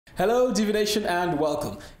Hello Divi Nation and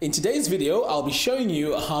welcome. In today's video, I'll be showing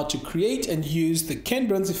you how to create and use the Ken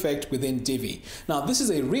Burns effect within Divi. Now this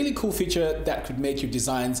is a really cool feature that could make your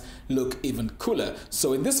designs look even cooler.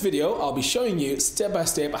 So in this video, I'll be showing you step by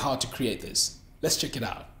step how to create this. Let's check it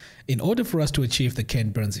out. In order for us to achieve the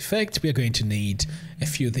Ken Burns effect, we are going to need a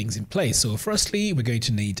few things in place. So firstly, we're going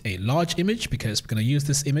to need a large image because we're going to use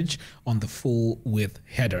this image on the full width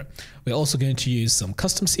header. We're also going to use some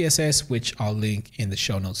custom CSS, which I'll link in the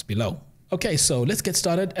show notes below. Okay, so let's get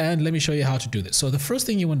started and let me show you how to do this. So the first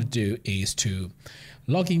thing you want to do is to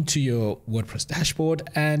log into your WordPress dashboard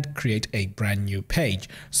and create a brand new page.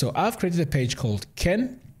 So I've created a page called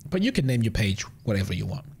Ken, but you can name your page whatever you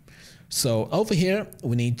want. So over here,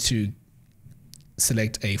 we need to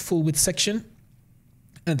select a full width section,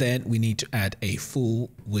 and then we need to add a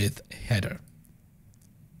full width header.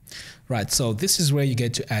 Right, so this is where you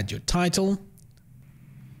get to add your title.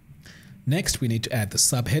 Next, we need to add the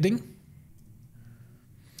subheading.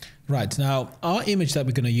 Right, now our image that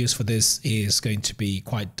we're going to use for this is going to be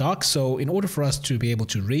quite dark. So in order for us to be able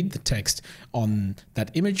to read the text on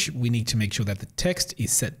that image, we need to make sure that the text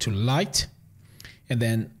is set to light, and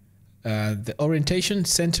then the orientation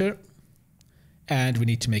center, and we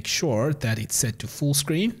need to make sure that it's set to full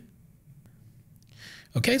screen.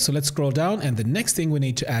 Okay, so let's scroll down, and the next thing we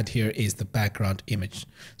need to add here is the background image.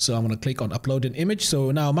 So I'm going to click on upload an image. So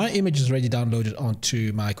now my image is already downloaded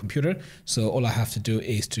onto my computer. So all I have to do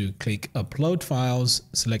is to click upload files,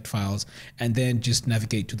 select files, and then just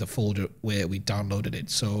navigate to the folder where we downloaded it.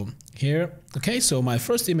 So here, okay, so my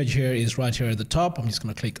first image here is right here at the top. I'm just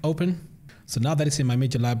going to click open. So now that it's in my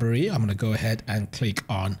media library, I'm going to go ahead and click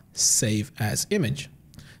on Save as Image.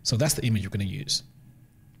 So that's the image we're going to use.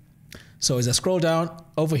 So as I scroll down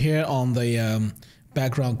over here on the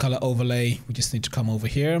background color overlay, we just need to come over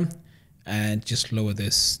here and just lower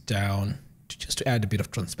this down just to add a bit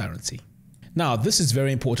of transparency. Now, this is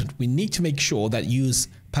very important. We need to make sure that use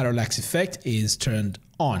parallax effect is turned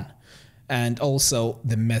on. And also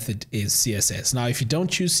the method is CSS. Now, if you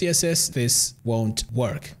don't choose CSS, this won't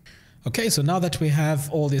work. Okay, so now that we have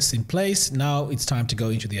all this in place, now it's time to go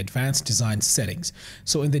into the advanced design settings.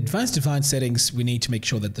 So in the advanced design settings, we need to make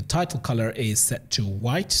sure that the title color is set to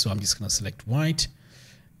white. So I'm just going to select white,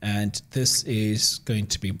 and this is going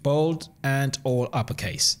to be bold and all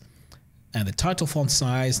uppercase. And the title font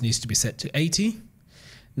size needs to be set to 80.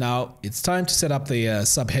 Now it's time to set up the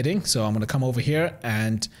subheading. So I'm going to come over here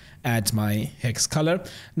and add my hex color.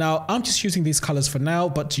 Now I'm just using these colors for now,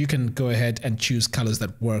 but you can go ahead and choose colors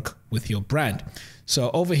that work with your brand.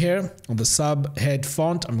 So over here on the subhead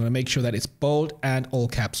font, I'm going to make sure that it's bold and all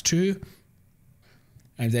caps too.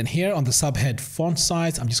 And then here on the subhead font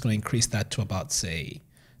size, I'm just going to increase that to about, say,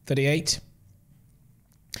 38.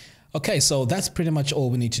 Okay, so that's pretty much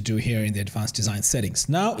all we need to do here in the advanced design settings.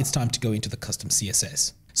 Now it's time to go into the custom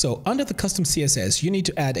CSS. So under the custom CSS, you need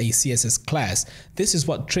to add a CSS class. This is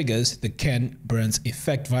what triggers the Ken Burns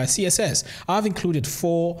effect via CSS. I've included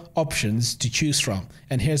 4 options to choose from,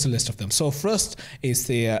 and here's a list of them. So first is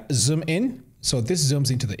the zoom in. So this zooms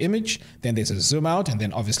into the image, then there's a zoom out, and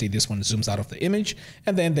then obviously this one zooms out of the image,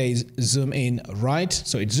 and then there's zoom in right.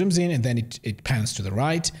 So it zooms in and then it pans to the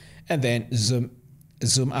right, and then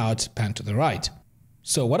zoom out, pan to the right.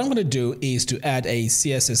 So what I'm going to do is to add a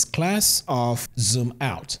CSS class of zoom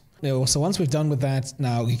out. Now, so once we've done with that,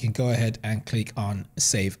 now we can go ahead and click on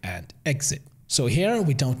save and exit. So here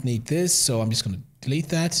we don't need this, so I'm just going to delete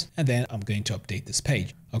that, and then I'm going to update this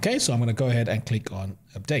page. Okay, so I'm going to go ahead and click on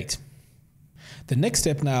update. The next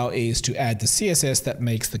step now is to add the CSS that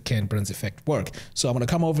makes the Ken Burns effect work. So I'm going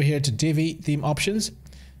to come over here to Divi theme options.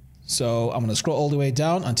 So I'm going to scroll all the way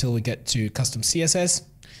down until we get to custom CSS.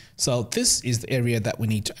 So this is the area that we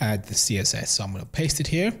need to add the CSS. So I'm going to paste it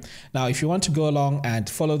here. Now, if you want to go along and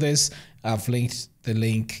follow this, I've linked the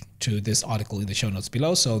link to this article in the show notes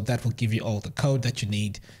below. So that will give you all the code that you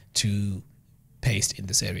need to paste in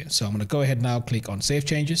this area. So I'm going to go ahead now, click on save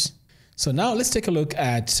changes. So now let's take a look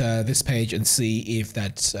at this page and see if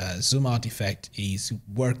that zoom out effect is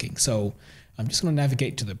working. So I'm just going to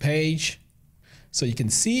navigate to the page. So you can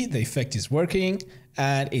see the effect is working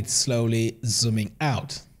and it's slowly zooming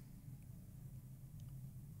out.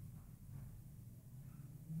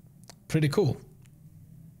 Pretty cool.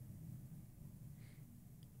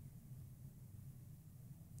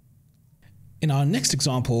 In our next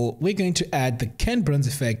example, we're going to add the Ken Burns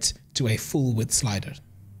effect to a full width slider.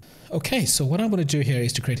 Okay, so what I'm going to do here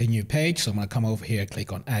is to create a new page. So I'm going to come over here,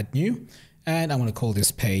 click on add new, and I'm going to call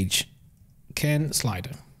this page Ken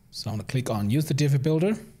slider. So I'm going to click on use the Divi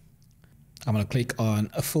builder. I'm going to click on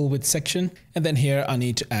a full width section, and then here I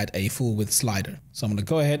need to add a full width slider. So I'm going to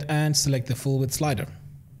go ahead and select the full width slider.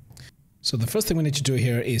 So the first thing we need to do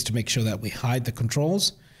here is to make sure that we hide the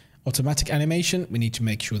controls. Automatic animation, we need to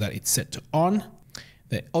make sure that it's set to on.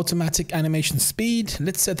 The automatic animation speed,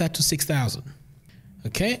 let's set that to 6,000.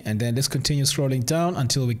 Okay, and then let's continue scrolling down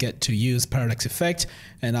until we get to use parallax effect.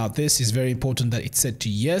 And now this is very important that it's set to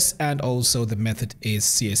yes, and also the method is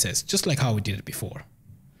CSS, just like how we did it before.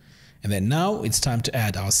 And then now it's time to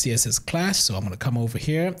add our CSS class. So I'm going to come over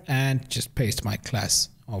here and just paste my class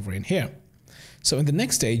over in here. So in the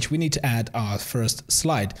next stage, we need to add our first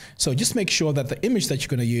slide. So just make sure that the image that you're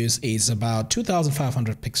going to use is about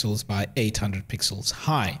 2,500 pixels by 800 pixels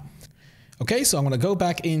high. Okay, so I'm going to go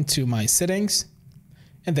back into my settings,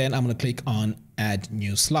 and then I'm going to click on add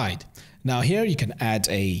new slide. Now here you can add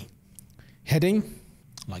a heading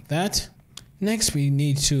like that. Next, we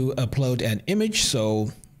need to upload an image.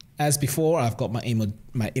 So as before, I've got my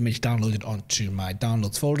image downloaded onto my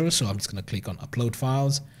downloads folder. So I'm just going to click on upload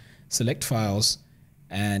files, select files,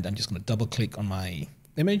 and I'm just going to double click on my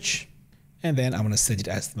image, and then I'm going to set it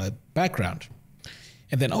as the background.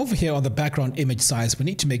 And then over here on the background image size, we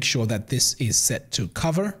need to make sure that this is set to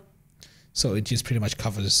cover. So it just pretty much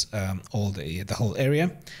covers all the whole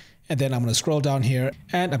area. And then I'm going to scroll down here,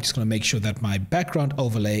 and I'm just going to make sure that my background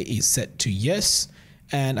overlay is set to yes.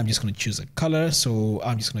 And I'm just going to choose a color. So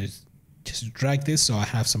I'm just going to just drag this so I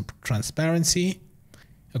have some transparency.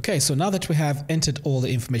 Okay, so now that we have entered all the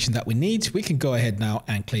information that we need, we can go ahead now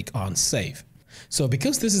and click on save. So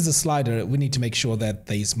because this is a slider, we need to make sure that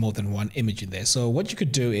there's more than one image in there. So what you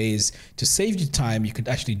could do is, to save you time, you could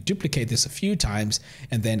actually duplicate this a few times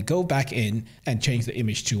and then go back in and change the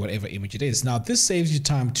image to whatever image it is. Now this saves you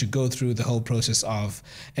time to go through the whole process of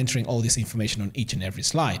entering all this information on each and every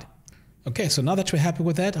slide. Okay, so now that we're happy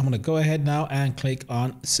with that, I'm going to go ahead now and click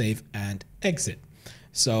on save and exit.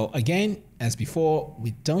 So again, as before,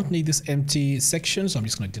 we don't need this empty section, so I'm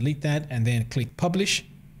just going to delete that and then click publish.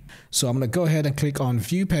 So I'm going to go ahead and click on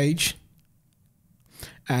view page,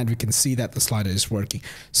 and we can see that the slider is working.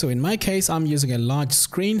 So in my case, I'm using a large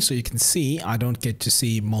screen, so you can see I don't get to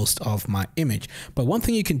see most of my image. But one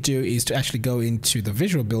thing you can do is to actually go into the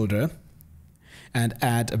visual builder and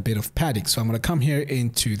add a bit of padding. So I'm going to come here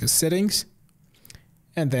into the settings,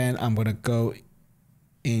 and then I'm going to go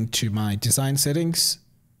into my design settings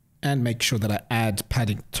and make sure that I add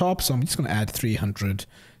padding top. So I'm just going to add 300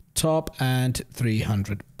 top and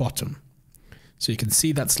 300 bottom. So you can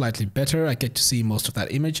see that slightly better. I get to see most of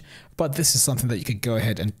that image, but this is something that you could go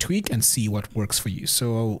ahead and tweak and see what works for you.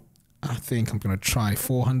 So I think I'm going to try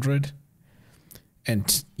 400.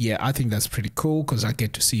 And yeah, I think that's pretty cool because I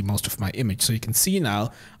get to see most of my image. So you can see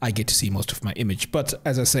now I get to see most of my image. But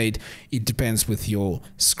as I said, it depends with your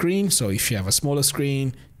screen. So if you have a smaller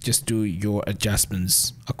screen, just do your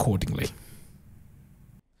adjustments accordingly.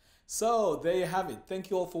 So there you have it. Thank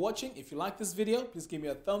you all for watching. If you like this video, please give me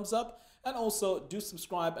a thumbs up, and also do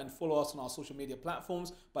subscribe and follow us on our social media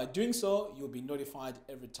platforms. By doing so, you'll be notified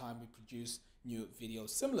every time we produce new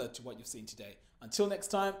videos similar to what you've seen today. Until next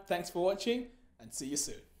time, thanks for watching, and see you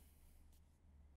soon.